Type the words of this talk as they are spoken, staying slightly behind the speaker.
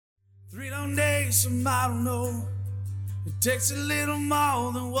3 long days, some I don't know. It takes a little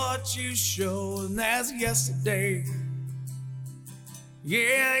more than what you show, and that's yesterday.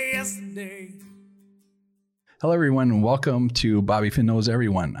 Yeah, yesterday. Hello, everyone, and welcome to Bobby Finn Knows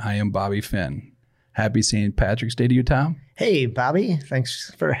Everyone. I am Bobby Finn. Happy St. Patrick's Day to you, Tom. Hey, Bobby.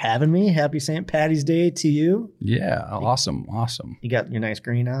 Thanks for having me. Happy St. Patty's Day to you. Yeah, awesome. You got your nice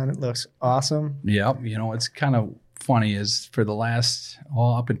green on. It looks awesome. Yeah, you know, it's kind of funny is for the last,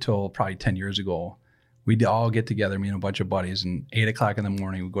 up until probably 10 years ago, we'd all get together, me and a bunch of buddies, and 8 o'clock in the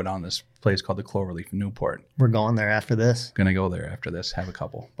morning, we'd go down to this place called the Cloverleaf in Newport. We're going there after this. Going to go there after this, have a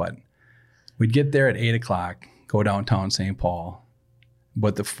couple. But we'd get there at 8 o'clock, go downtown St. Paul.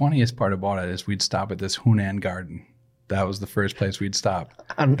 But the funniest part about it is we'd stop at this Hunan Garden. That was the first place we'd stop.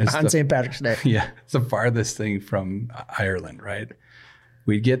 On St. Patrick's Day. Yeah, it's the farthest thing from Ireland, right?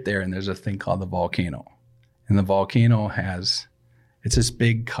 We'd get there, and there's a thing called the volcano. And the volcano has, it's this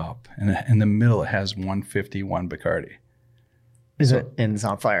big cup, and in the middle it has 151 Bacardi. And it's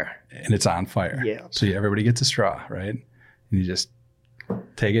on fire. And it's on fire. Yeah. So everybody gets a straw, right? And you just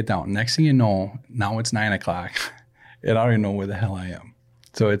take it down. Next thing you know, now it's 9 o'clock, and I don't even know where the hell I am.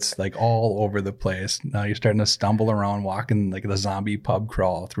 So it's like all over the place. Now you're starting to stumble around, walking like the zombie pub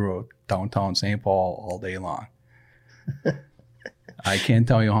crawl through downtown St. Paul all day long. I can't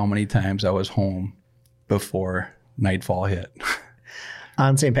tell you how many times I was home before nightfall hit.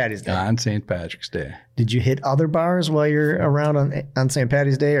 On St. Patty's Day. On St. Patrick's Day. Did you hit other bars while you're around on St.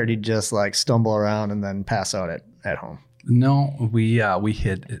 Patty's Day, or did you just like stumble around and then pass out at home? No, we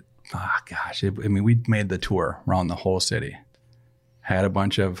hit it. We made the tour around the whole city. Had a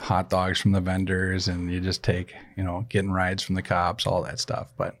bunch of hot dogs from the vendors, and you just take, getting rides from the cops, all that stuff.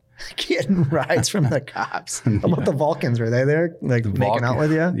 But getting rides from the cops. How about the Vulcans? Were they there, like making out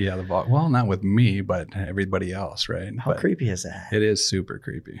with you? Yeah, well, not with me, but everybody else, right? How creepy is that? It is super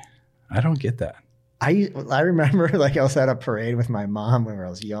creepy. I don't get that. I remember like I was at a parade with my mom when I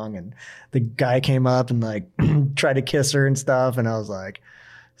was young, and the guy came up and like tried to kiss her and stuff, and I was like,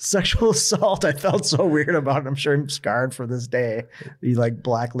 sexual assault. I felt so weird about it. I'm sure I'm scarred for this day. He like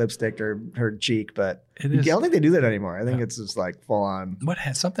black lipsticked her cheek, but I don't think they do that anymore. I think it's just like full on.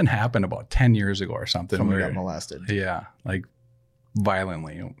 Something happened about 10 years ago or something. Someone got molested. Yeah, like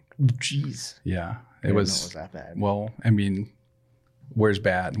violently. Jeez. Yeah, it was that bad. Well, I mean, where's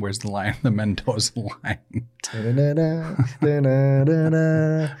bad? Where's the line? The Mendoza line.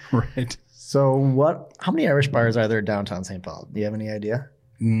 Right. So how many Irish bars are there downtown St. Paul? Do you have any idea?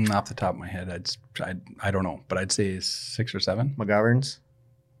 Off the top of my head, I don't know, but I'd say 6 or 7. McGovern's?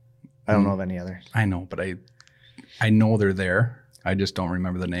 I don't know of any others. I know, but I know they're there. I just don't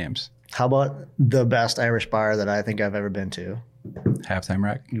remember the names. How about the best Irish bar that I think I've ever been to? Halftime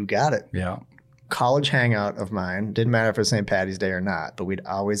Rec? You got it. Yeah. College hangout of mine. Didn't matter if it was St. Patty's Day or not, but we'd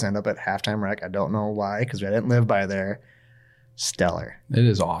always end up at Halftime Rec. I don't know why, because I didn't live by there. Stellar. It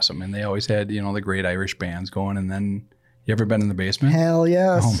is awesome. And they always had, the great Irish bands going, and then... You ever been in the basement? Hell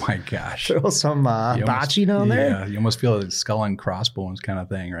yes. Oh my gosh. Throw some bocce down there? Yeah, you almost feel like skull and crossbones kind of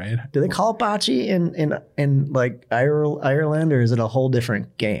thing, right? Do they call it bocce in like Ireland, or is it a whole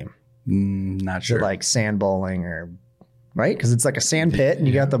different game? Not sure. Is it like sand bowling right? Because it's like a sand pit and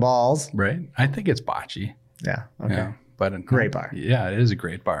you got the balls. Right. I think it's bocce. Yeah. Okay. Yeah, but great bar. Yeah, it is a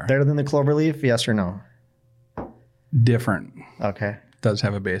great bar. Better than the Cloverleaf, yes or no? Different. Okay. Does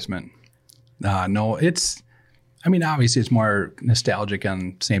have a basement. No, it's... obviously it's more nostalgic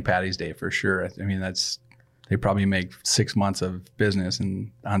on St. Patty's Day for sure. They probably make 6 months of business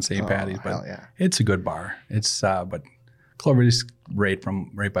on St. Patty's, but It's a good bar. It's but Cloverleaf's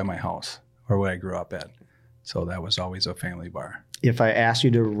right by my house or where I grew up at, so that was always a family bar. If I asked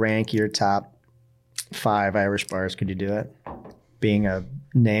you to rank your top 5 Irish bars, could you do it? Being a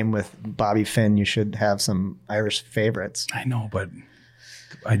name with Bobby Finn, you should have some Irish favorites. I know, but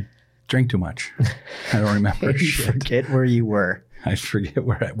I drink too much. I don't remember. Forget where you were. I forget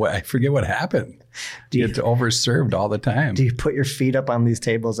I forget what happened. You get overserved all the time. Do you put your feet up on these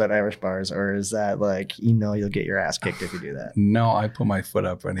tables at Irish bars, or is that like you'll get your ass kicked if you do that? No, I put my foot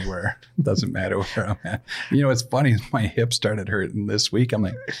up anywhere. Doesn't matter where I'm at. It's funny. My hip started hurting this week. I'm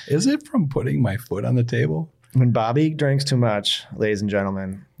like, is it from putting my foot on the table? When Bobby drinks too much, ladies and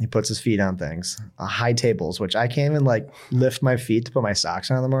gentlemen, he puts his feet on things. High tables, which I can't even lift my feet to put my socks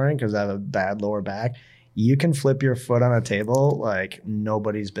on in the morning because I have a bad lower back. You can flip your foot on a table like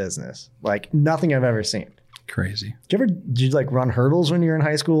nobody's business. Like nothing I've ever seen. Crazy. Did you run hurdles when you were in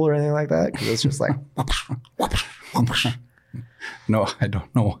high school or anything like that? Because it's just like... No, I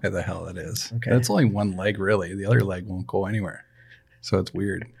don't know why the hell it is. Okay. That's only one leg, really. The other leg won't go anywhere. So it's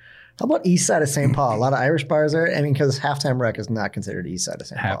weird. How about east side of St. Paul? A lot of Irish bars there. I mean, because Halftime Rec is not considered east side of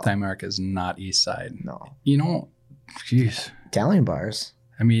St. Paul. Halftime Rec is not east side. No. You know, geez. Italian bars.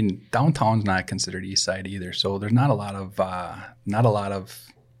 I mean, downtown's not considered east side either. So there's not a lot of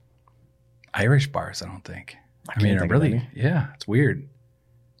Irish bars, I don't think. I mean, really, yeah, it's weird.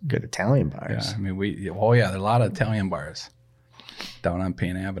 Good Italian bars. Yeah, I mean, there are a lot of Italian bars down on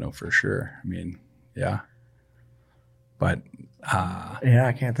Payne Avenue for sure. I mean, yeah. But yeah,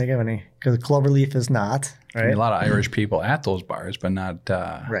 I can't think of any because Cloverleaf is not right. I mean, a lot of Irish people at those bars, but not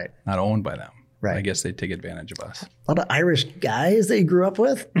right, not owned by them. Right. I guess they take advantage of us. A lot of Irish guys that you grew up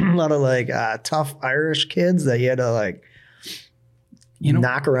with. A lot of like tough Irish kids that you had to like,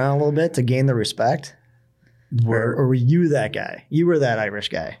 knock around a little bit to gain the respect. Or were you that guy? You were that Irish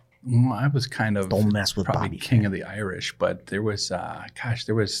guy. Well, I was kind of don't mess with probably Bobby king of the Irish, but there was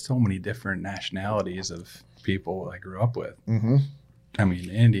there was so many different nationalities of people I grew up with. Mm-hmm. I mean,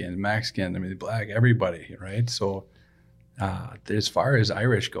 Indian, Mexican, I mean, black, everybody, right? So as far as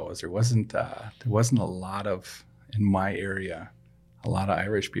Irish goes, there wasn't a lot of, in my area, a lot of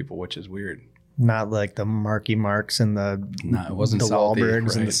Irish people, which is weird. Not like the Marky Marks and the it wasn't the Southie, Wahlbergs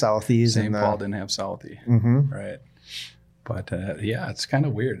right? and the Southies. St. Paul didn't have Southie, right? But yeah, it's kind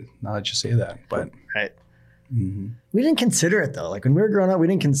of weird now that you say that. But right, we didn't consider it though. Like when we were growing up, we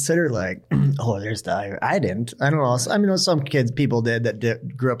didn't consider like, oh, there's the Irish. I didn't. I don't know. I mean, some people did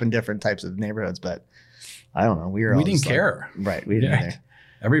that grew up in different types of neighborhoods, but I don't know. We didn't care, right? We didn't. Right.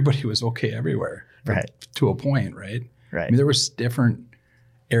 Everybody was okay everywhere, right? To a point, right? Right. I mean, there was different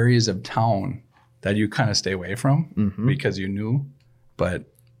areas of town that you kind of stay away from because you knew. But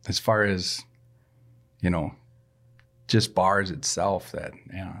as far as, just bars itself, that,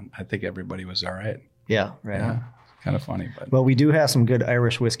 I think everybody was all right. Yeah, right. Yeah, kind of funny. But well, we do have some good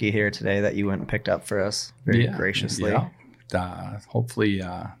Irish whiskey here today that you went and picked up for us very graciously. Yeah. Hopefully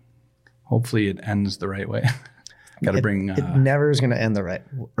it ends the right way. Got to bring. It never is going to end the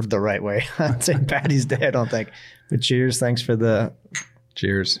right way on St. Paddy's Day, I don't think. But cheers! Thanks for the.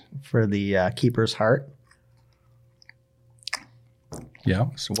 Cheers. For the Keeper's Heart. Yeah.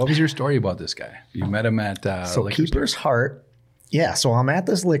 So what was your story about this guy? You met him at Keeper's Heart. Yeah. So I'm at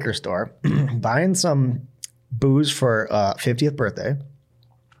this liquor store buying some booze for 50th birthday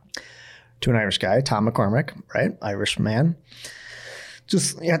to an Irish guy, Tom McCormick, right? Irish man.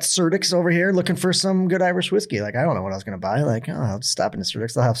 Just got Surdix over here looking for some good Irish whiskey. Like, I don't know what I was going to buy. Like, I'll just stop in the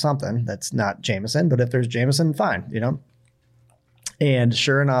Surdix. They'll have something that's not Jameson, but if there's Jameson, fine, And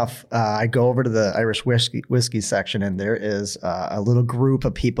sure enough, I go over to the Irish whiskey section, and there is a little group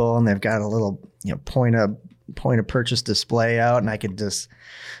of people, and they've got a little point of purchase display out, and I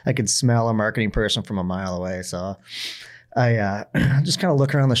could smell a marketing person from a mile away. So I just kind of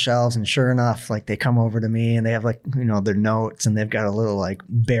look around the shelves, and sure enough, like they come over to me, and they have like their notes, and they've got a little like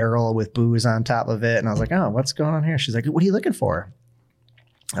barrel with booze on top of it, and I was like, oh, what's going on here? She's like, what are you looking for?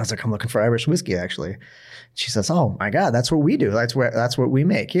 I was like, I'm looking for Irish whiskey, actually. She says, oh, my God, that's what we do. That's what we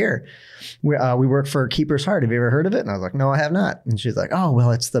make here. We work for Keeper's Heart. Have you ever heard of it? And I was like, no, I have not. And she's like, oh,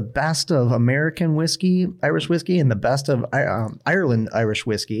 well, it's the best of American whiskey, Irish whiskey, and the best of Ireland Irish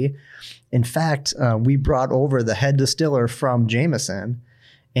whiskey. In fact, we brought over the head distiller from Jameson,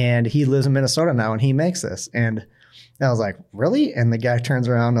 and he lives in Minnesota now, and he makes this. And I was like, really? And the guy turns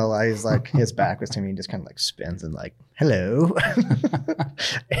around, and he's like, his back was to me, he just kind of like spins and like, hello.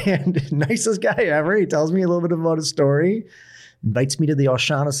 And nicest guy ever. He tells me a little bit about his story, invites me to the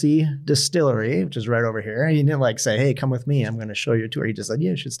O'Shaughnessy Distillery, which is right over here. He didn't like say, hey, come with me, I'm going to show you a tour. He just said,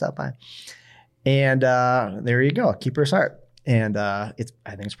 yeah, you should stop by. And there you go, Keeper's Heart. And I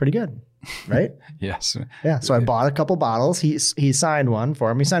think it's pretty good, right? Yes. Yeah. So I bought a couple bottles. He signed one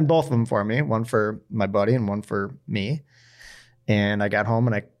for me. He signed both of them for me, one for my buddy and one for me. And I got home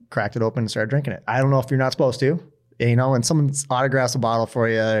and I cracked it open and started drinking it. I don't know if you're not supposed to. When someone autographs a bottle for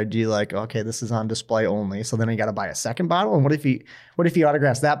you, do you like, okay, this is on display only? So then you got to buy a second bottle. And what if he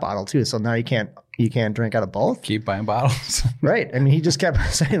autographs that bottle too? So now you can't drink out of both. Keep buying bottles. Right. I mean, he just kept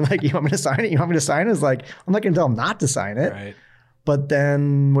saying like, you want me to sign it? You want me to sign it? It's like, I'm not going to tell him not to sign it. Right. But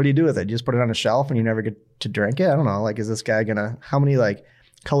then what do you do with it? You just put it on a shelf and you never get to drink it? I don't know. Like, is this guy how many like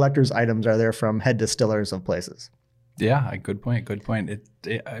collector's items are there from head distillers of places? Yeah. Good point.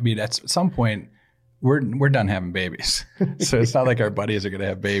 I mean, at some point, we're done having babies. So it's not like our buddies are going to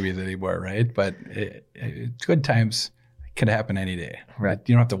have babies anymore, right? But good times can happen any day. Right.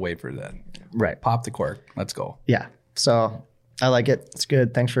 You don't have to wait for that. Right. Pop the cork. Let's go. Yeah. So I like it. It's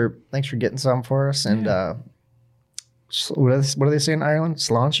good. Thanks for getting some for us. And what do they say in Ireland?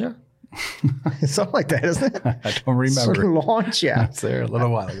 Sláinte? Something like that, isn't it? I don't remember. Sláinte. It's there a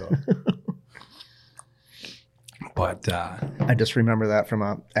little while ago. But I just remember that from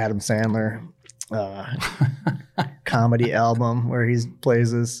a Adam Sandler comedy album where he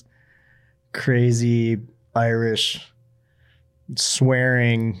plays this crazy Irish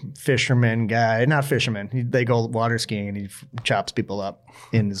swearing fisherman guy. Not fisherman. They go water skiing and he chops people up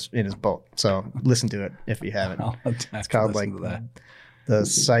in his boat. So listen to it if you haven't. It's called like the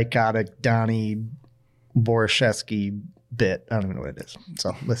psychotic Donnie Borshesky bit. I don't even know what it is.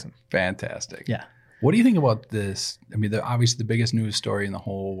 So listen. Fantastic. Yeah. What do you think about this? I mean, obviously the biggest news story in the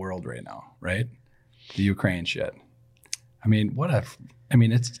whole world right now, right? The Ukraine shit. I mean,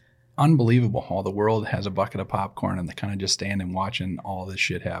 it's unbelievable how the world has a bucket of popcorn and they kind of just stand and watching all this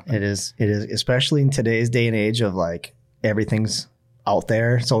shit happen. It is, especially in today's day and age of like everything's out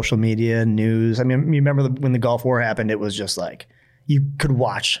there, social media, news. I mean, you remember when the Gulf War happened, it was just like you could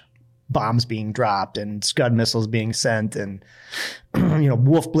watch bombs being dropped and Scud missiles being sent and,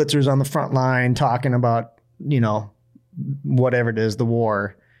 wolf blitzers on the front line talking about, whatever it is, the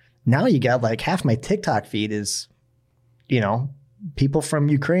war. Now you got like half my TikTok feed is, people from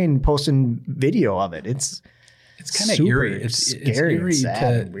Ukraine posting video of it. It's kind of eerie. It's scary, eerie,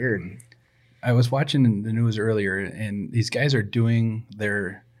 sad, and weird. I was watching the news earlier, and these guys are doing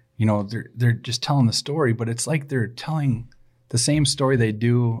they're just telling the story, but it's like they're telling the same story they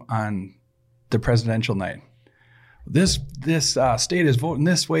do on the presidential night. This state is voting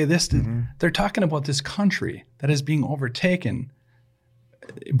this way. They're talking about this country that is being overtaken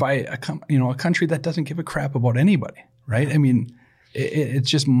by a country that doesn't give a crap about anybody, right? I mean, it's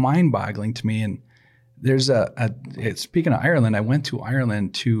just mind-boggling to me. And there's speaking of Ireland, I went to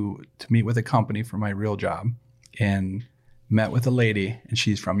Ireland to meet with a company for my real job and met with a lady, and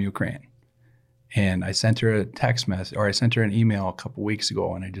she's from Ukraine. And I sent her a text message, or I sent her an email a couple weeks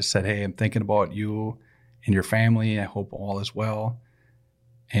ago, and I just said, "Hey, I'm thinking about you and your family. I hope all is well."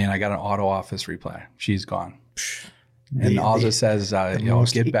 And I got an auto office reply. She's gone. And all it says, I'll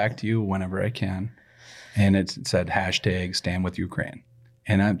get back to you whenever I can. And it said #stand with Ukraine.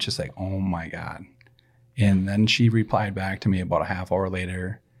 And I'm just like, oh my God. And then she replied back to me about a half hour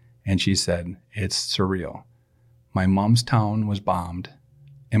later. And she said, it's surreal. My mom's town was bombed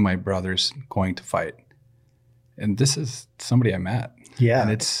and my brother's going to fight. And this is somebody I met. Yeah.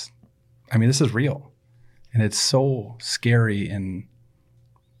 And this is real. And it's so scary, and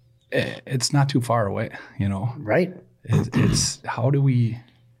it's not too far away, Right. It's how do we,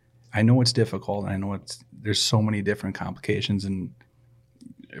 I know it's difficult. And I know there's so many different complications and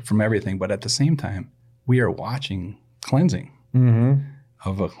from everything, but at the same time, we are watching cleansing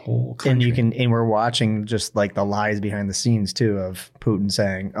of a whole country. And we're watching just like the lies behind the scenes too of Putin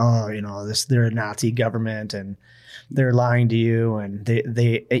saying, they're a Nazi government and they're lying to you. And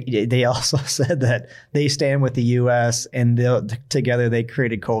they also said that they stand with the U.S. and together they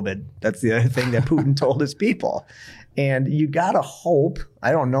created COVID. That's the other thing that Putin told his people. And you got to hope,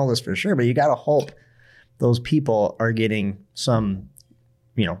 I don't know this for sure, but you got to hope those people are getting some,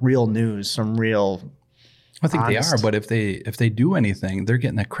 real news, some real I think honest. they are, but if they do anything, they're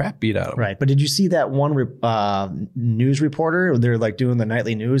getting the crap beat out of them. Right. But did you see that one news reporter? They're like doing the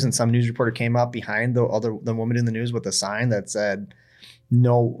nightly news, and some news reporter came up behind the woman in the news with a sign that said,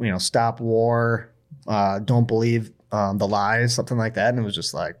 "No, stop war. Don't believe the lies," something like that. And it was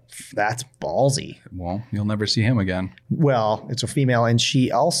just like, that's ballsy. Well, you'll never see him again. Well, it's a female, and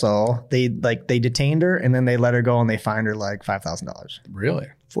she also they detained her and then they let her go and they fined her like $5,000. Really?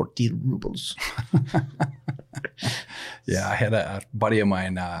 40 rubles. Yeah, I had a buddy of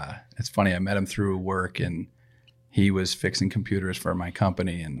mine. It's funny, I met him through work, and he was fixing computers for my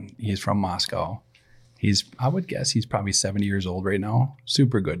company, and he's from Moscow. I would guess he's probably 70 years old right now.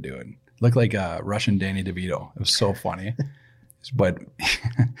 Super good dude. Looked like a Russian Danny DeVito. It was so funny. But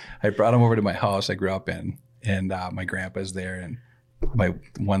I brought him over to my house I grew up in, and my grandpa's there, and my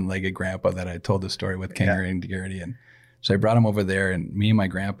one-legged grandpa that I told the story with, Kinger and Garrity. And so I brought him over there, and me and my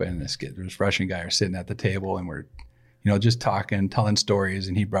grandpa and this Russian guy are sitting at the table, and we're, just talking, telling stories.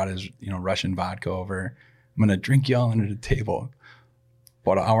 And he brought his, Russian vodka over. I'm going to drink you all under the table.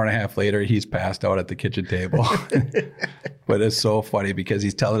 About an hour and a half later, he's passed out at the kitchen table. But it's so funny because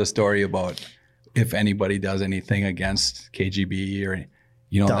he's telling a story about if anybody does anything against KGB or,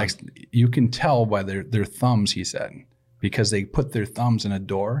 you can tell by their thumbs, he said, because they put their thumbs in a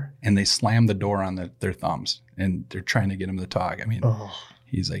door and they slam the door on their thumbs and they're trying to get him to talk. I mean,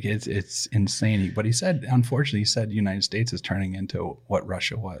 he's like, it's insane. But he said, unfortunately, the United States is turning into what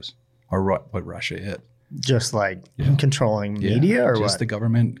Russia was or what Russia is. Just like controlling media or just what? The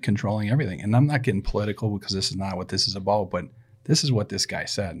government controlling everything. And I'm not getting political because this is not what this is about, but this is what this guy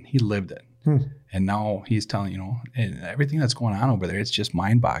said. He lived it. And now he's telling, and everything that's going on over there, it's just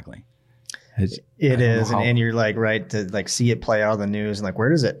mind-boggling. It is, and you're like right to like see it play out in the news, and like where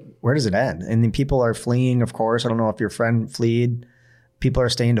does it end? And then people are fleeing, of course. I don't know if your friend fled. People are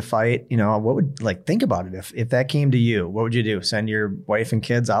staying to fight. You know, what would like think about it if that came to you? What would you do? Send your wife and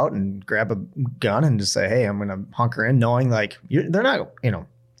kids out and grab a gun and just say, "Hey, I'm going to hunker in," knowing like they're not. You know,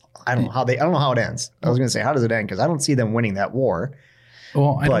 I don't know how it ends. I was going to say, how does it end? Because I don't see them winning that war.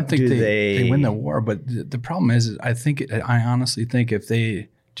 Well, I don't think they win the war, but the problem is, I honestly think if they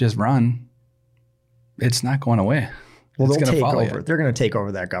just run, it's not going away. Well, they'll take over. They're going to take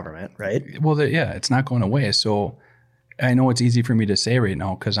over that government, right? Well, it's not going away. So I know it's easy for me to say right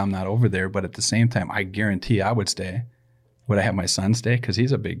now because I'm not over there, but at the same time, I guarantee I would stay. Would I have my son stay? Because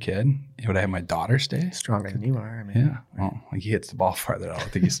he's a big kid. Would I have my daughter stay? Stronger than you are. I mean, yeah. Well, he hits the ball farther. I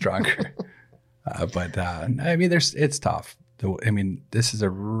don't think he's stronger. But I mean, it's tough. I mean, this is a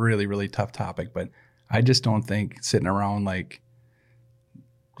really, really tough topic, but I just don't think sitting around like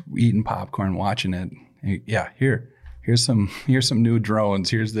eating popcorn, watching it. Yeah, here's some new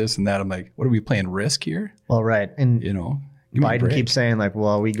drones. Here's this and that. I'm like, what are we playing Risk here? Well, right, and Biden keeps saying like,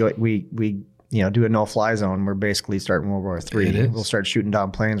 well, we do a no-fly zone. We're basically starting World War III. We'll start shooting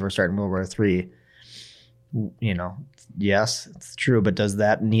down planes. We're starting World War III. You know, yes, it's true, but does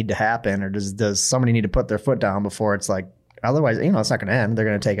that need to happen, or does somebody need to put their foot down before it's like? Otherwise, it's not going to end. They're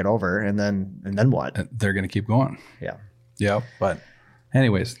going to take it over, and then what? They're going to keep going. Yeah. Yeah. But,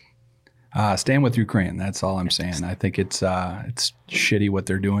 anyways, stand with Ukraine. That's all I'm saying. I think it's shitty what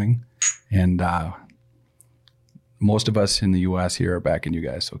they're doing, and most of us in the U.S. here are backing you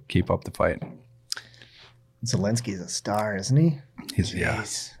guys. So keep up the fight. Zelensky's a star, isn't he? Yeah.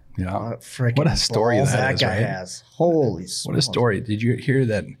 What a story that guy right? has. Holy smokes. What a story. Did you hear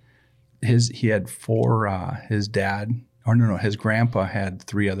that he had four, his dad, or no, his grandpa had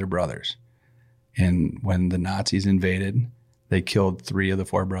three other brothers. And when the Nazis invaded, they killed three of the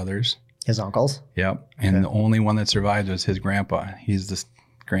four brothers. His uncles? Yep. And the only one that survived was his grandpa. He's the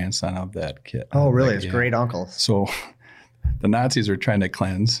grandson of that kid. Oh, really? His great uncle. So the Nazis are trying to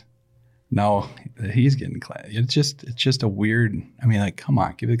cleanse. Now he's getting cleansed. It's just a weird, I mean, like, come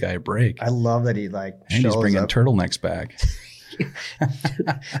on, give the guy a break. I love that he and he's bringing turtlenecks back. I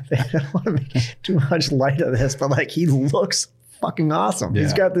don't want to make too much light of this, but like he looks fucking awesome. Yeah.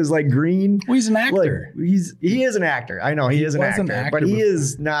 He's got this like green. Well, he's an actor. Like, he is an actor. I know he is an actor, but he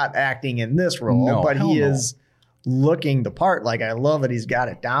is not acting in this role. No, but he is looking the part. Like I love that he's got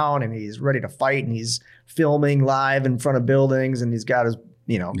it down and he's ready to fight and he's filming live in front of buildings and he's got his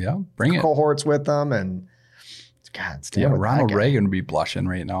bring cohorts with them and. God, Ronald Reagan would be blushing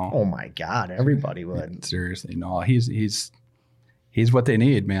right now. Oh my God, everybody would. Seriously, no, he's what they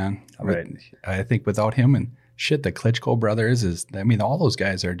need, man. Right. I think without him and shit, the Klitschko brothers all those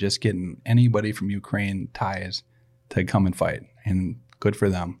guys are just getting anybody from Ukraine ties to come and fight, and good for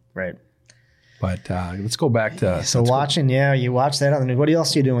them. Right. But let's go back to you watch that on the news. What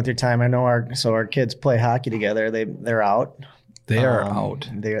else are you doing with your time? I know our kids play hockey together. They're out. They are out.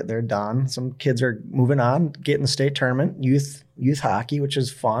 They're done. Some kids are moving on, getting the state tournament, youth hockey, which is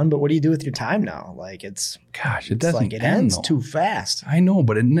fun. But what do you do with your time now? Like it doesn't like it ends too fast. I know,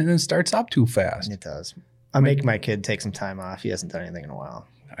 but it starts up too fast. It does. I make my kid take some time off. He hasn't done anything in a while.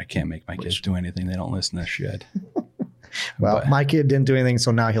 I can't make my kids do anything. They don't listen to shit. Well, my kid didn't do anything,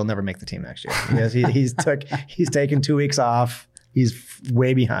 so now he'll never make the team next year. He's taken 2 weeks off. He's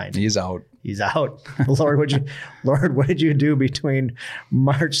way behind. He's out. Lord, what did you do between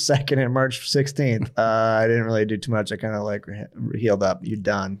March 2nd and March 16th? I didn't really do too much. I kind of like healed up. You're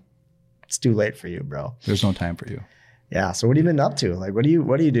done. It's too late for you, bro. There's no time for you. Yeah. So what have you been up to? Like, what do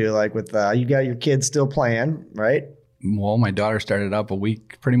you do? Like with, you got your kids still playing, right? Well, my daughter started up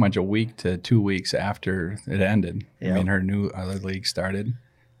pretty much a week to 2 weeks after it ended. Yep. I mean, her new other league started.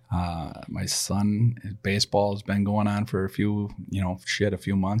 My son, his baseball has been going on for a few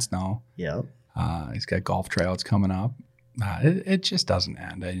months now. Yep. He's got golf tryouts coming up. It just doesn't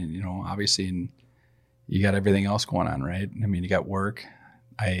end. Obviously you got everything else going on, right? I mean, you got work.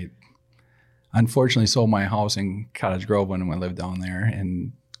 I unfortunately sold my house in Cottage Grove when I lived down there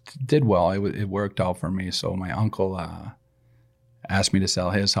and did well. It worked out for me. So my uncle asked me to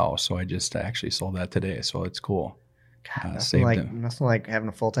sell his house. So I just actually sold that today. So it's cool. God, nothing like having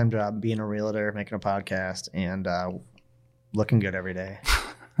a full-time job, being a realtor, making a podcast, and looking good every day.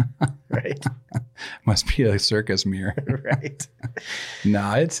 Right? Must be a circus mirror. Right.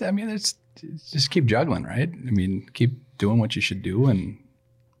 No, it's just keep juggling, right? I mean, keep doing what you should do and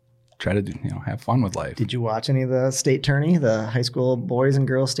try to have fun with life. Did you watch any of the state tourney, the high school boys and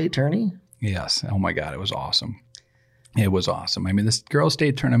girls state tourney? Yes. Oh my God, it was awesome. It was awesome. I mean, this girls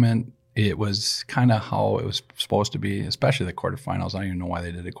state tournament, it was kind of how it was supposed to be, especially the quarterfinals. I don't even know why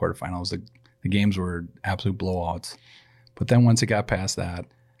they did the quarterfinals. The games were absolute blowouts. But then once it got past that,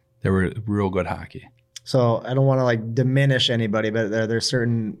 there were real good hockey. So I don't want to like diminish anybody, but are there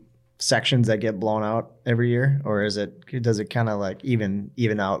certain sections that get blown out every year, or does it kind of like even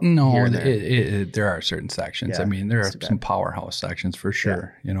out? No, here and there? there are certain sections. Yeah, I mean, there are some powerhouse sections for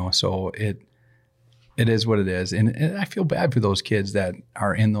sure. You know, so it is what it is, and I feel bad for those kids that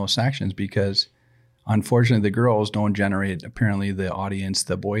are in those sections because, unfortunately, the girls don't generate apparently the audience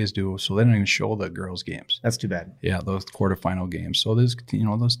the boys do, so they don't even show the girls' games. That's too bad. Yeah, those quarterfinal games. So there's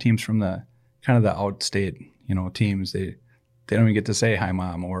those teams from the kind of the outstate teams, they don't even get to say hi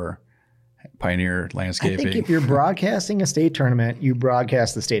mom or Pioneer Landscaping. I think if you're broadcasting a state tournament, you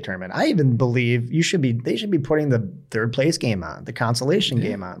broadcast the state tournament. I even believe they should be putting the third place game on, the consolation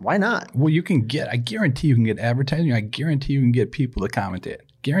game on. Why not? Well, I guarantee you can get advertising. I guarantee you can get people to commentate.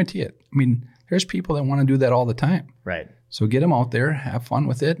 Guarantee it. I mean, there's people that want to do that all the time. Right. So get them out there, have fun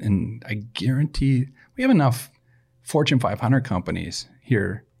with it. And I guarantee we have enough Fortune 500 companies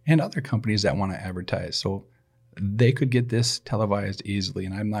here and other companies that want to advertise. So they could get this televised easily,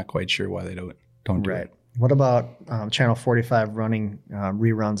 and I'm not quite sure why they don't do it. What about Channel 45 running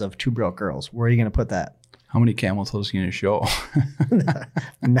reruns of Two Broke Girls? Where are you going to put that? How many camel toes are you going to show?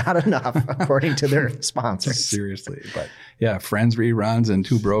 Not enough, according to their sponsors. Seriously. But yeah, Friends reruns and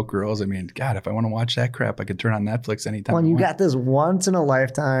Two Broke Girls. I mean, God, if I want to watch that crap, I could turn on Netflix anytime. Well, you got this once in a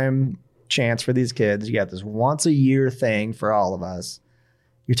lifetime chance for these kids. You got this once a year thing for all of us.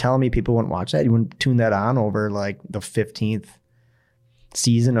 You're telling me people wouldn't watch that? You wouldn't tune that on over like the 15th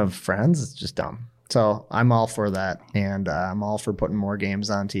season of Friends? It's just dumb. So I'm all for that. And I'm all for putting more games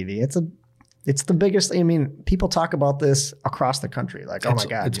on TV. It's the biggest. I mean, people talk about this across the country. Like, oh my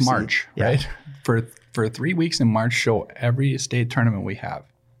God. It's March, right? For 3 weeks in March, show every state tournament we have.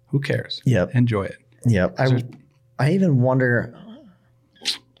 Who cares? Yep. Enjoy it. Yep. I even wonder,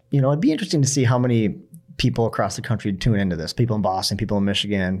 it'd be interesting to see how many people across the country tune into this. People in Boston, people in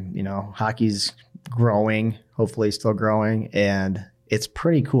Michigan, hockey's growing, hopefully still growing. And it's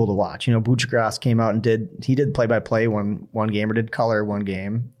pretty cool to watch. Buchgrass came out and did play-by-play one game, or did color one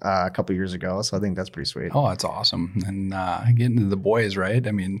game a couple years ago. So I think that's pretty sweet. Oh, that's awesome. And getting to the boys, right?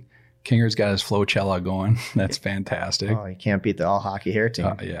 I mean, Kinger's got his Flocella going. That's fantastic. Oh, you can't beat the all hockey hair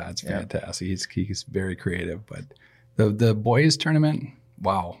team. Yeah, it's fantastic. He's very creative. But the boys tournament,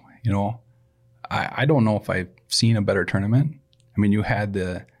 wow. I don't know if I've seen a better tournament. I mean, you had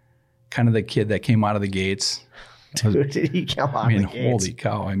the kid that came out of the gates. Dude, did he come out of the gates? Holy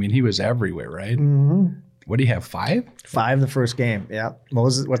cow. I mean, he was everywhere, right? Mm-hmm. What do you have, 5? 5 the first game, yeah.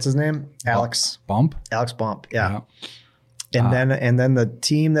 What's his name? Alex Bump? Alex Bump, yeah. And then the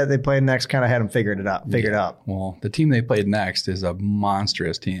team that they played next kind of had him figured out. Well, the team they played next is a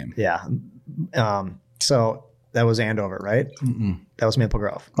monstrous team. Yeah. So that was Andover, right? Mm-mm. That was Maple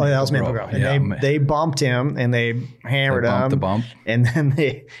Grove. Oh, that was Maple Grove. And yeah, they bumped him and they hammered him. The bump. And then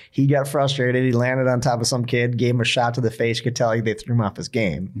he got frustrated. He landed on top of some kid, gave him a shot to the face. You could tell they threw him off his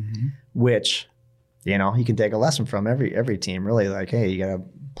game, which, you can take a lesson from every team, really. Like, hey, you got to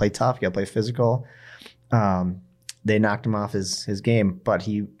play tough. You got to play physical. They knocked him off his game, but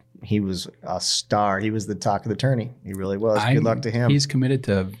he was a star. He was the talk of the tourney. He really was. Good luck to him. He's committed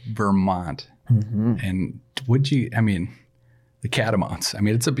to Vermont. Mm-hmm. And the Catamounts. I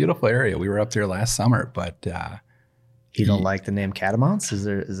mean, it's a beautiful area. We were up there last summer, but you don't like the name Catamounts?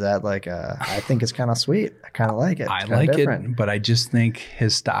 Is that like I think it's kind of sweet. I kind of like it. I like it, but I just think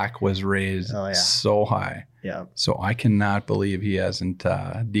his stock was raised so high. Yeah. So I cannot believe he hasn't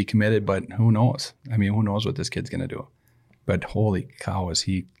decommitted, but who knows? I mean, who knows what this kid's going to do? But holy cow,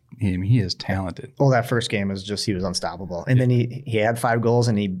 he is talented. Well, that first game was just, he was unstoppable. And then he had 5 goals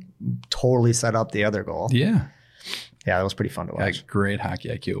and he totally set up the other goal. Yeah. Yeah, that was pretty fun to watch. Great hockey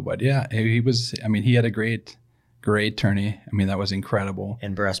IQ. But yeah, he had a great tourney. I mean, that was incredible.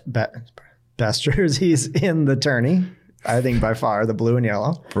 And best jerseys in the tourney. I think by far the blue and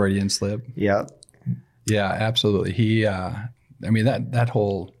yellow. Freudian slip. Yep. Yeah, absolutely.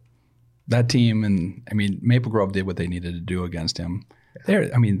 That team, and Maple Grove did what they needed to do against him. Yeah.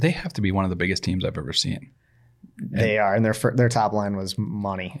 They have to be one of the biggest teams I've ever seen. They are, and their top line was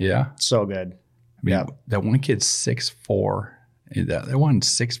money. Yeah, so good. That one kid's 6'4". That one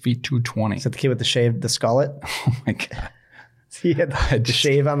 6 feet 220. Is that the kid with the skullet? Oh my God. He had the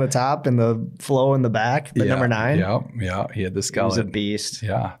shave on the top and the flow in the back. The number 9. Yeah. He had the skullet. He was a beast.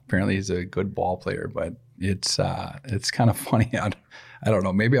 Yeah. Apparently he's a good ball player, but it's kind of funny. I don't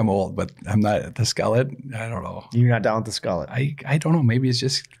know. Maybe I'm old, but I'm not the skullet. I don't know. You're not down with the skullet. I don't know. Maybe it's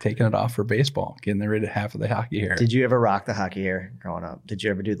just taking it off for baseball, getting rid of half of the hockey hair. Did you ever rock the hockey hair growing up? Did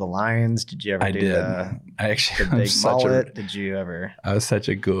you ever do the lines? Did you ever I do did. the I'm big mullet? Did you ever? I was such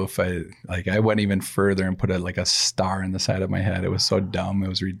a goof. I went even further and put a star in the side of my head. It was so dumb. It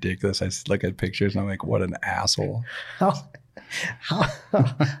was ridiculous. I look at pictures and I'm like, what an asshole. How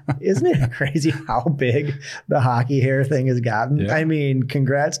isn't it crazy how big the hockey hair thing has gotten? Yeah. I mean,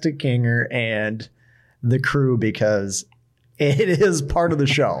 congrats to Kinger and the crew, because it is part of the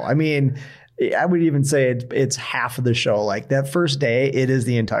show. I mean, I would even say it's half of the show. Like that first day, it is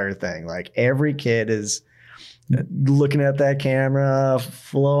the entire thing. Like every kid is looking at that camera,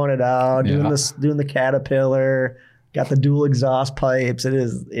 flowing it out, doing the caterpillar, got the dual exhaust pipes. It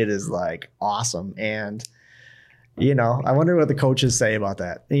is like awesome. And I wonder what the coaches say about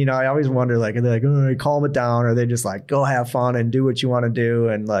that. I always wonder, like, are they like, oh, calm it down, or are they just like, go have fun and do what you want to do,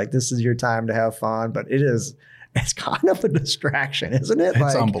 and like this is your time to have fun? But it's kind of a distraction, isn't it?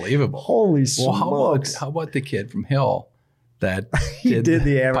 It's unbelievable. Holy smokes! How about the kid from Hill that did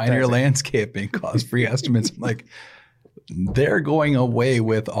the advertising. Pioneer Landscaping, caused free estimates? I'm like, they're going away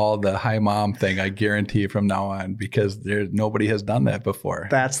with all the hi mom thing, I guarantee, from now on, because nobody has done that before.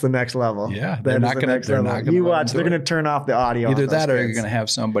 That's the next level. Yeah, they're not going to. You watch, they're going to turn off the audio. Either that, or you're going to have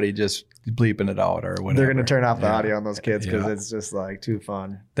somebody just bleeping it out or whatever. They're going to turn off the audio on those kids because it's just like too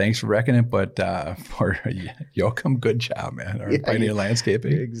fun. Thanks for wrecking it, but for Yoakum, good job, man. Or Pioneer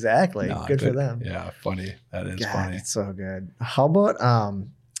Landscaping. Exactly. No, good for them. Yeah, funny. That is funny. It's so good. How about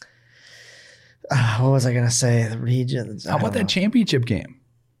what was I going to say? The regions. How about that championship game?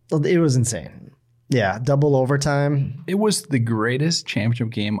 It was insane. Yeah, double overtime. It was the greatest championship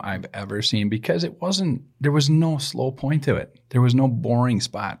game I've ever seen, because there was no slow point to it. There was no boring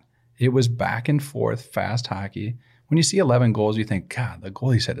spot. It was back and forth, fast hockey. When you see 11 goals, you think, God, the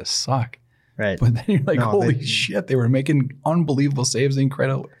goalies had to suck. Right. But then you're like, holy shit, they were making unbelievable saves the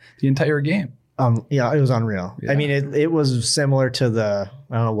entire game. Yeah, it was unreal. Yeah. I mean, it was similar to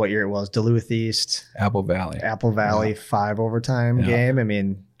I don't know what year it was, Duluth East. Apple Valley 5 overtime game. I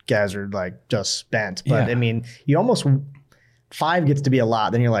mean, guys are like just spent. But I mean, you almost 5 gets to be a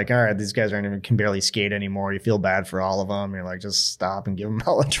lot. Then you're like, all right, these guys can barely skate anymore. You feel bad for all of them. You're like, just stop and give them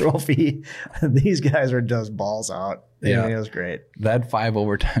all a trophy. These guys are just balls out. Yeah, it was great. That 5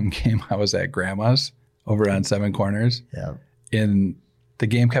 overtime game, I was at Grandma's over on Seven Corners. Yeah. And the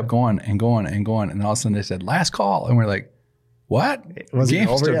game kept going and going and going. And all of a sudden they said, last call. And we're like, what? Was it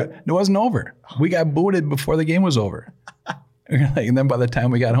over yet? It wasn't over. We got booted before the game was over. And then by the time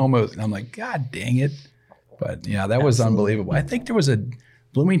we got home, I'm like, God dang it. But yeah, that was unbelievable. I think there was a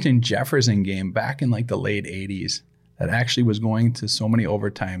Bloomington Jefferson game back in like the late 80s that actually was going to so many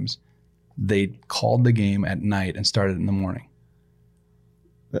overtimes. They called the game at night and started in the morning.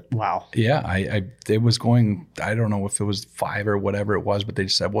 Wow. Yeah, it was going, I don't know if it was 5 or whatever it was, but they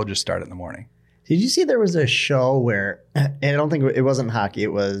just said, we'll just start it in the morning. Did you see there was a show where, and I don't think it wasn't hockey,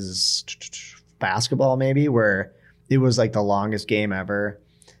 it was basketball maybe, where it was like the longest game ever.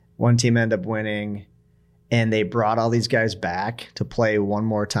 One team ended up winning, and they brought all these guys back to play one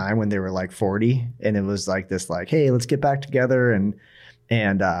more time when they were like 40. And it was like this, like, hey, let's get back together.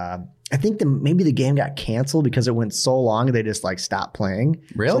 And I think maybe the game got canceled because it went so long they just like stopped playing.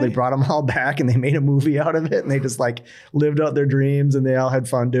 Really? So they brought them all back and they made a movie out of it, and they just like lived out their dreams and they all had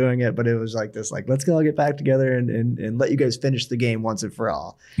fun doing it. But it was like this, like, let's all get back together and let you guys finish the game once and for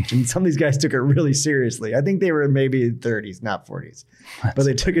all. And some of these guys took it really seriously. I think they were maybe 30s, not 40s, but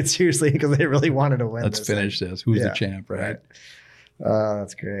they took it seriously because they really wanted to win. Let's finish this. Who's the champ, right?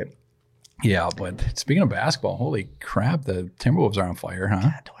 That's great. Yeah, but speaking of basketball, holy crap, the Timberwolves are on fire, huh?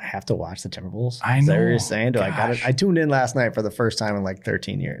 God, do I have to watch the Timberwolves? I know. Is that what you're saying? I tuned in last night for the first time in like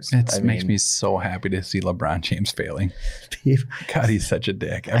 13 years. It makes me so happy to see LeBron James failing. God, he's such a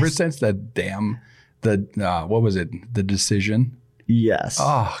dick. Ever since that what was it? The decision? Yes.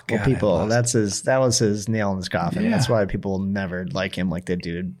 Oh, God. Well, people, that was his nail in his coffin. Yeah. That's why people never like him like they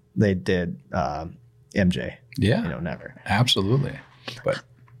did MJ. Yeah. Never. Absolutely. But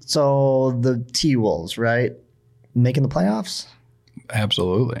so the T-Wolves, right? Making the playoffs?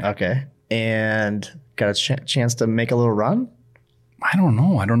 Absolutely. Okay. And got a chance to make a little run? I don't know.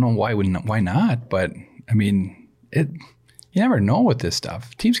 Why not? But, I mean, you never know with this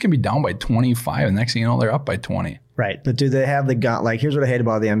stuff. Teams can be down by 25, and next thing you know, they're up by 20. Right. But do they have the gun? Like, here's what I hate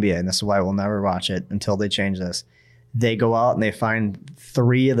about the NBA, and this is why we'll never watch it until they change this. They go out and they find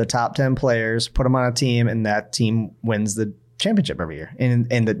 3 of the top 10 players, put them on a team, and that team wins the championship every year.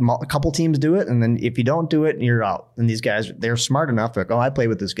 And a couple teams do it. And then if you don't do it, you're out. And these guys, they're smart enough. They're like, oh, I played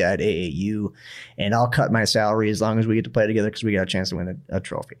with this guy at AAU and I'll cut my salary as long as we get to play together because we got a chance to win a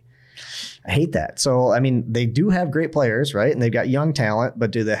trophy. I hate that. So, I mean, they do have great players, right? And they've got young talent,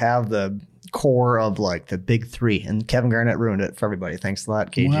 but do they have the core of like the big three? And Kevin Garnett ruined it for everybody. Thanks a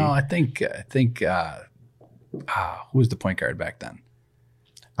lot, KG. Well, I think who was the point guard back then?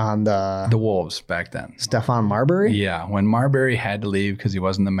 On the Wolves back then. Stephon Marbury? Yeah. When Marbury had to leave because he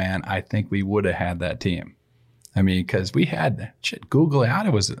wasn't the man, I think we would have had that team. I mean, because we had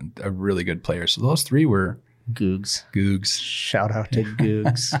Gugliotta was a really good player. So those three were Googs. Shout out to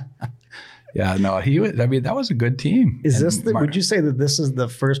Googs. Yeah, no, he was. I mean, that was a good team. Would you say that this is the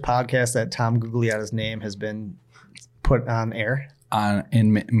first podcast that Tom Gugliotta's name has been put on air?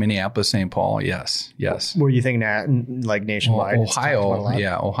 In Minneapolis, St. Paul, yes. Were you thinking that like nationwide?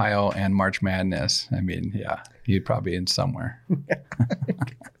 Ohio and March Madness. I mean, yeah, you'd probably in somewhere.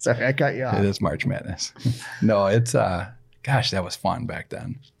 Sorry, I cut you off. It is March Madness. No, it's gosh, that was fun back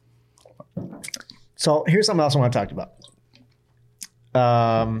then. So here's something else I want to talk about.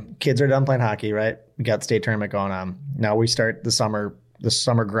 Kids are done playing hockey, right? We got the state tournament going on. Now we start the summer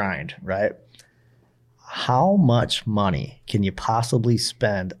grind, right? How much money can you possibly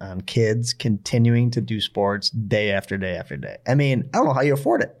spend on kids continuing to do sports day after day after day? I mean, I don't know how you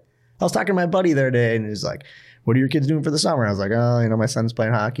afford it. I was talking to my buddy the other day and he's like, what are your kids doing for the summer? I was like, oh, my son's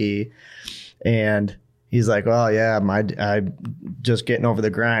playing hockey. And he's like, well, yeah, I'm just getting over the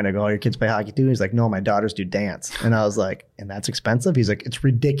grind. I go, oh, your kids play hockey too? He's like, no, my daughters do dance. And I was like, and that's expensive? He's like, it's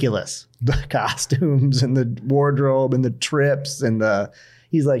ridiculous. The costumes and the wardrobe and the trips and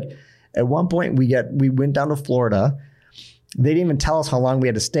he's like, at one point we went down to Florida. They didn't even tell us how long we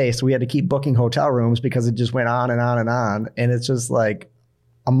had to stay. So we had to keep booking hotel rooms because it just went on and on and on. And it's just like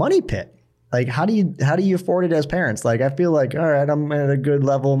a money pit. Like, how do you afford it as parents? Like, I feel like, all right, I'm at a good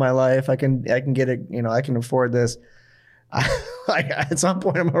level in my life. I can get it. I can afford this. Like at some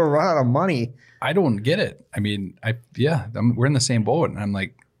point I'm going to run out of money. I don't get it. I mean, we're in the same boat. And I'm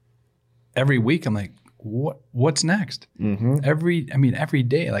like, every week I'm like, what's next? Mm-hmm. Every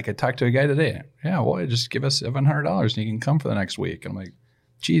day. Like I talked to a guy today. Yeah, well, just give us $700 and you can come for the next week. And I'm like,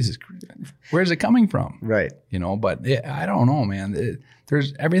 Jesus, where's it coming from? Right. But I don't know, man.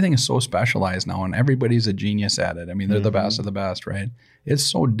 Everything is so specialized now and everybody's a genius at it. I mean, they're the best of the best, right? It's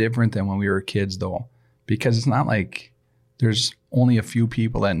so different than when we were kids though, because it's not like there's only a few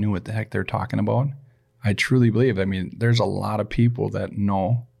people that knew what the heck they're talking about. I truly believe, there's a lot of people that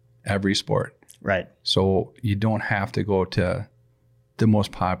know every sport. Right. So you don't have to go to the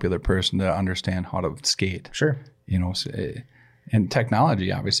most popular person to understand how to skate. Sure. And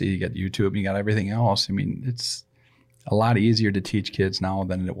technology, obviously, you got YouTube, you got everything else. I mean, it's a lot easier to teach kids now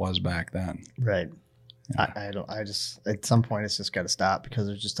than it was back then. Right. Yeah. I just, at some point, it's just got to stop because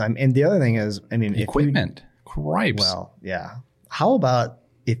there's just time. And the other thing is, equipment. Cripes. Well, yeah. How about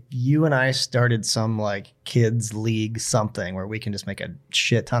if you and I started some like kids league something where we can just make a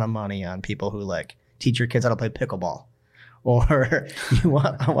shit ton of money on people who like teach your kids how to play pickleball, or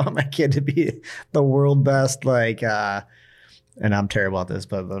I want my kid to be the world best, like, and I'm terrible at this,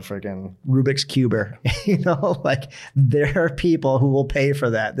 but the freaking Rubik's Cuber, like there are people who will pay for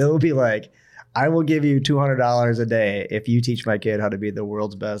that. They'll be like, I will give you $200 a day if you teach my kid how to be the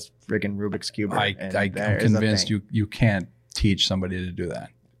world's best freaking Rubik's Cuber. I'm convinced you can't teach somebody to do that.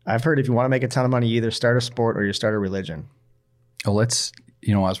 I've heard if you want to make a ton of money, you either start a sport or you start a religion. Oh, I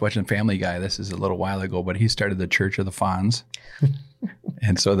was watching Family Guy. This is a little while ago, but he started the Church of the Fonz.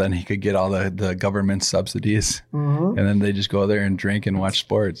 And so then he could get all the government subsidies. Mm-hmm. And then they just go there and drink and watch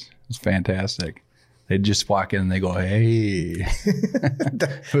sports. It's fantastic. They just walk in and they go, hey.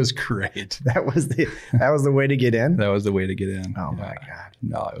 It was great. That was the way to get in? That was the way to get in. Oh, my God.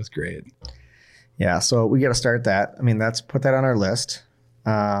 No, it was great. Yeah, so we got to start that. Put that on our list.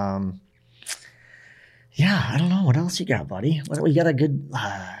 Yeah, I don't know. What else you got, buddy? You got a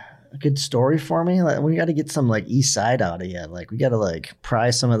good story for me? Like, we got to get some like East Side out of you. Like we got to like pry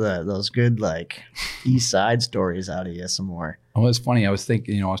some of those good like East Side stories out of you some more. Well, it's funny. I was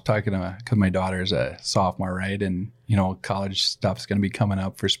thinking, I was talking to because my daughter's a sophomore, right? And college stuff's going to be coming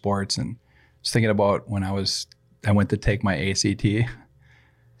up for sports. And I was thinking about when I went to take my ACT.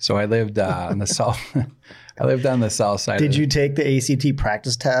 So I lived on the south. I lived on the south side. Did you take the ACT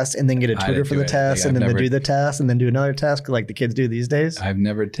practice test and then get a tutor for the test and then do the test and then do another test like the kids do these days? I've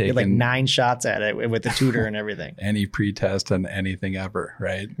never taken like 9 shots at it with the tutor and everything. Any pre-test on anything ever,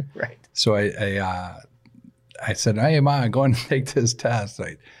 right? Right. So I said, hey, Mom, I'm going to take this test.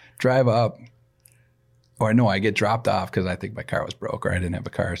 I drive up. Or no, I get dropped off because I think my car was broke or I didn't have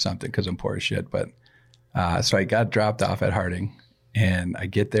a car or something because I'm poor as shit. But So I got dropped off at Harding, and I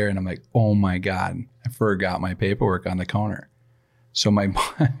get there and I'm like, oh my God, I forgot my paperwork on the counter. So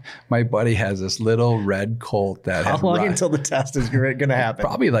my buddy has this little red Colt that How long until the test is going to happen?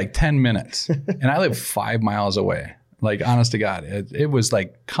 Probably like 10 minutes. And I live 5 miles away. Like, honest to God, it was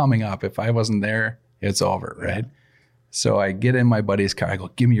like coming up. If I wasn't there, it's over, right? Yeah. So I get in my buddy's car. I go,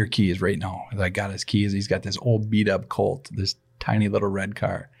 give me your keys right now. And I got his keys. He's got this old beat up Colt, this tiny little red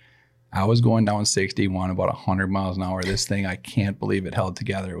car. I was going down 61 about 100 miles an hour. This thing, I can't believe it held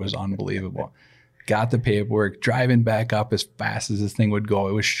together. It was unbelievable. Got the paperwork, driving back up as fast as this thing would go.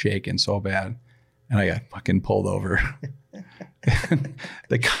 It was shaking so bad. And I got fucking pulled over.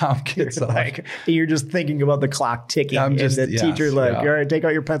 The cop gets like, you're just thinking about the clock ticking. And the teacher's like, all right, take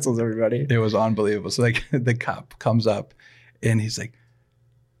out your pencils, everybody. It was unbelievable. So like the cop comes up and he's like,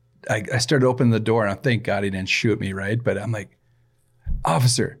 I started opening the door and thank God he didn't shoot me, right? But I'm like,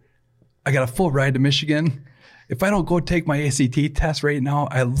 officer, I got a full ride to Michigan. If I don't go take my ACT test right now,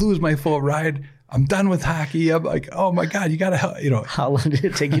 I lose my full ride. I'm done with hockey. I'm like, oh my God, you got to help, How long did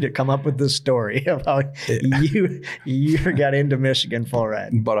it take you to come up with this story of how you got into Michigan full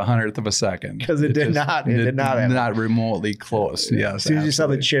ride? About 100th of a second. Because it did not happen. Not remotely close. Yes. As soon as you saw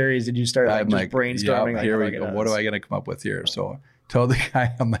the cherries, did you start brainstorming? Yep, here we go. What am I going to come up with here? So told the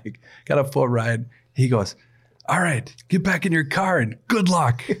guy, I'm like, got a full ride. He goes, all right, get back in your car and good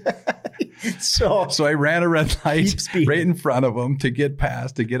luck. So I ran a red light right in front of him to get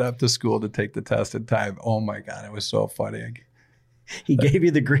up to school to take the test in time. Oh my God, it was so funny. He gave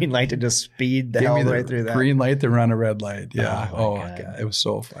you the green light to just speed the hell right through that. Green light to run a red light. Yeah. Oh my God. It was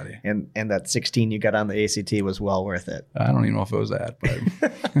so funny. And that 16 you got on the ACT was well worth it. I don't even know if it was that,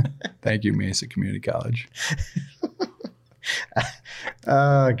 but thank you, Mesa Community College.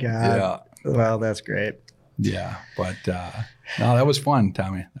 Oh God. Yeah. Well, that's great. Yeah, but no, that was fun,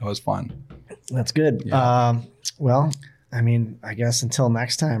 Tommy. That was fun. That's good. Yeah. Well, I mean, I guess until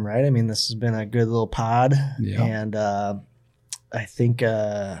next time, right? I mean, this has been a good little pod, and I think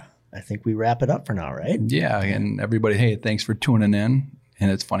we wrap it up for now, right? Yeah, and everybody, hey, thanks for tuning in.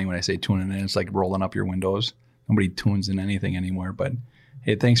 And it's funny when I say tuning in, it's like rolling up your windows. Nobody tunes in anything anymore, but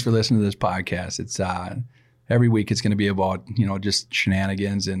hey, thanks for listening to this podcast. It's every week it's going to be about just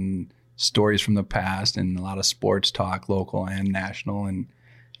shenanigans and stories from the past and a lot of sports talk, local and national. And,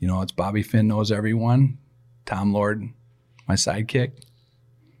 it's Bobby Finn knows everyone. Tom Lord, my sidekick.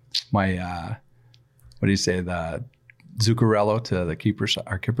 My, what do you say? The Zuccarello to the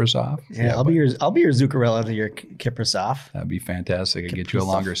our Kiprusoff. Yeah, I'll be your Zuccarello to your Kiprusoff. That'd be fantastic. I'd get you a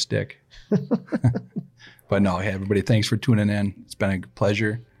longer stick. But no, hey, everybody, thanks for tuning in. It's been a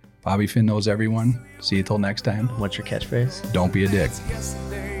pleasure. Bobby Finn knows everyone. See you till next time. What's your catchphrase? Don't be a dick.